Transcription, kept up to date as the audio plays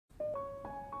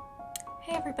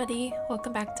Hey everybody,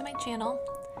 welcome back to my channel.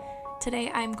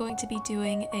 Today I'm going to be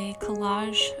doing a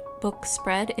collage book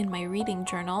spread in my reading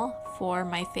journal for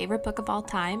my favorite book of all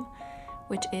time,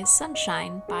 which is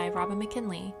Sunshine by Robin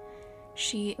McKinley.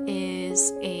 She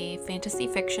is a fantasy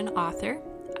fiction author.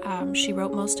 She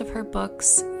wrote most of her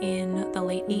books in the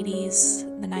late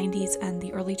 80s, the 90s, and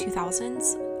the early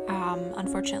 2000s.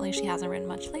 Unfortunately, she hasn't written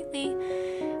much lately,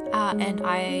 and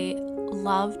I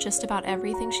love just about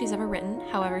everything she's ever written.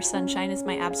 However, Sunshine is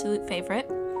my absolute favorite.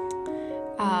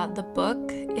 The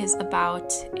book is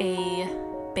about a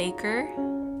baker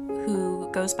who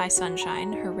goes by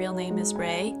Sunshine. Her real name is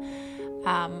Ray,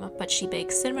 but she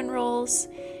bakes cinnamon rolls,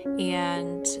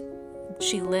 and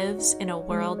she lives in a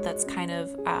world that's kind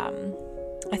of,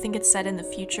 I think it's set in the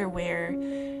future where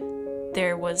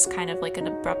there was kind of like an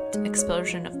abrupt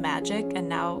explosion of magic, and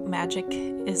now magic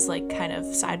is like kind of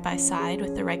side by side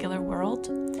with the regular world.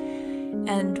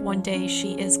 And one day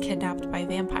she is kidnapped by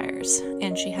vampires,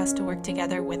 and she has to work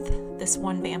together with this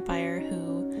one vampire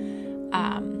who,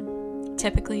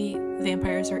 typically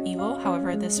vampires are evil,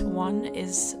 however this one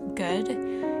is good,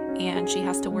 and she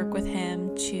has to work with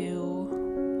him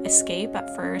to escape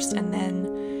at first, and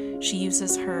then she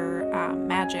uses her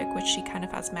magic, which she kind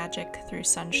of has magic through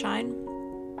Sunshine,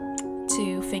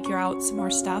 to figure out some more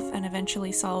stuff and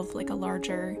eventually solve like a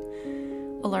larger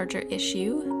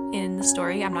issue in the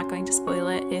story. I'm not going to spoil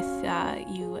it if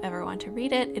you ever want to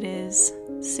read it. It is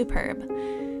superb.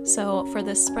 So for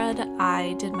this spread,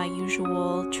 I did my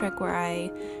usual trick where I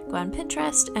go on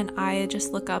Pinterest and I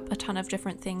just look up a ton of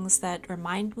different things that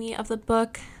remind me of the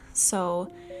book.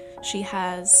 So she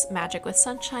has magic with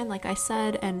sunshine, like I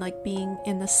said, and like being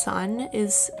in the sun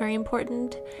is very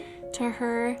important to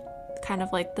her. Kind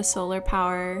of like the solar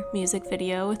power music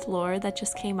video with Lore that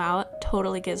just came out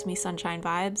totally gives me sunshine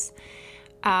vibes.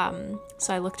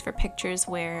 So I looked for pictures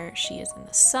where she is in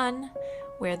the sun,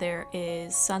 where there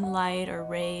is sunlight or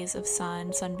rays of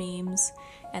sunbeams,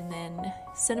 and then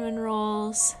cinnamon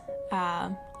rolls,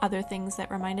 other things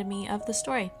that reminded me of the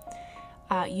story.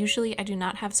 Usually I do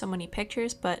not have so many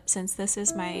pictures, but since this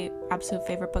is my absolute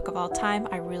favorite book of all time,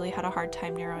 I really had a hard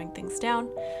time narrowing things down.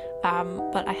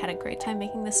 But I had a great time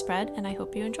making this spread, and I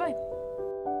hope you enjoy.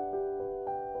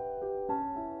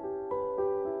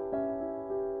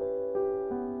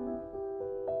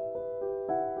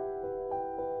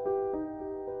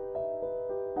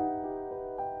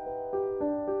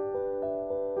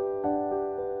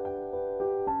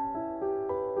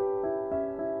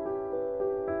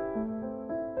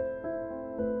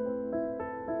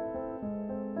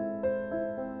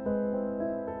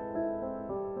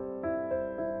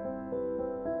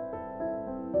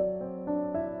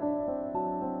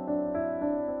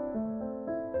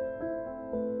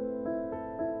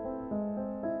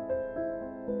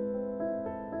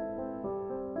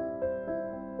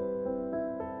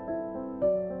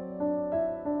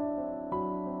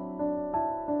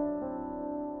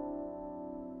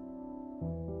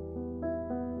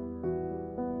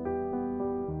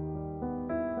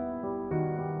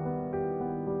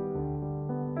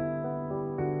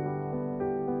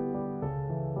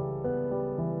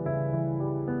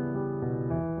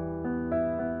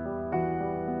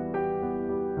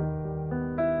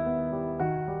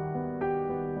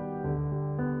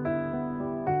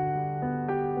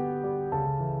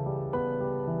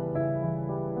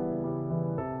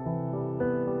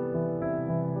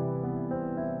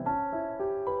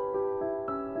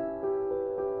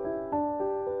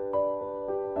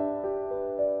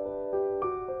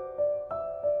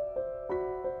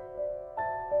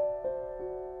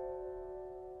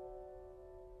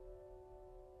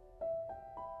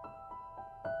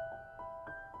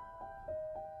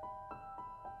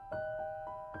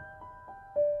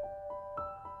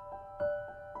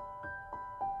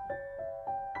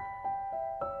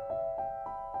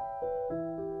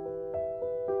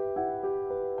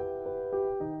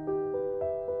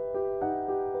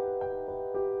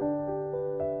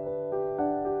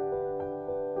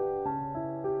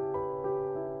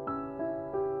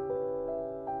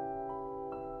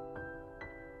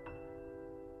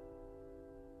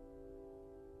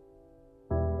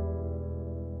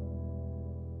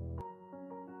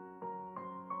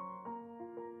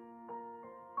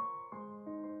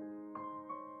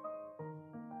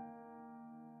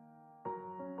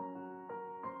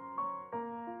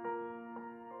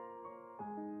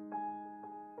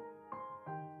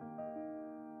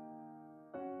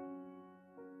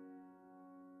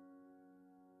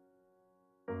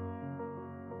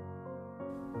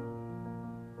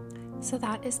 So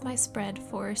that is my spread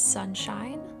for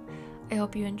Sunshine. I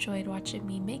hope you enjoyed watching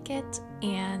me make it,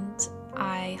 and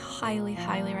I highly,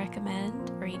 highly recommend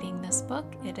reading this book.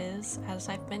 It is, as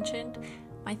I've mentioned,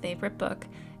 my favorite book.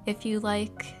 If you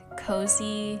like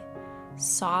cozy,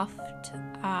 soft,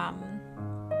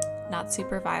 not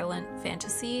super violent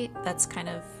fantasy that's kind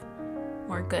of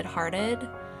more good-hearted,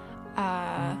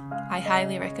 I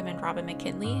highly recommend Robin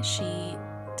McKinley. She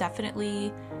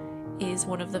definitely is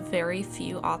one of the very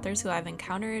few authors who I've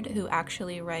encountered who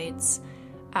actually writes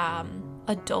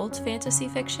adult fantasy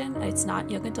fiction. It's not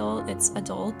young adult, it's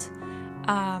adult,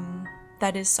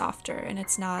 that is softer, and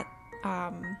it's not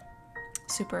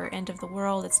super end of the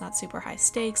world, it's not super high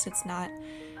stakes, it's not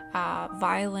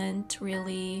violent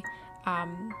really,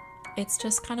 it's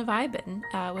just kind of vibing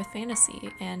with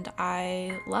fantasy, and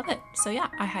I love it. So yeah,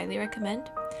 I highly recommend.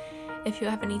 If you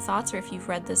have any thoughts, or if you've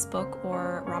read this book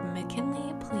or Robin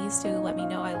McKinley, please do let me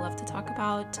know. I love to talk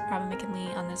about Robin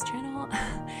McKinley on this channel.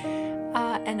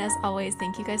 And as always,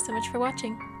 thank you guys so much for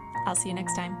watching. I'll see you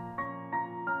next time.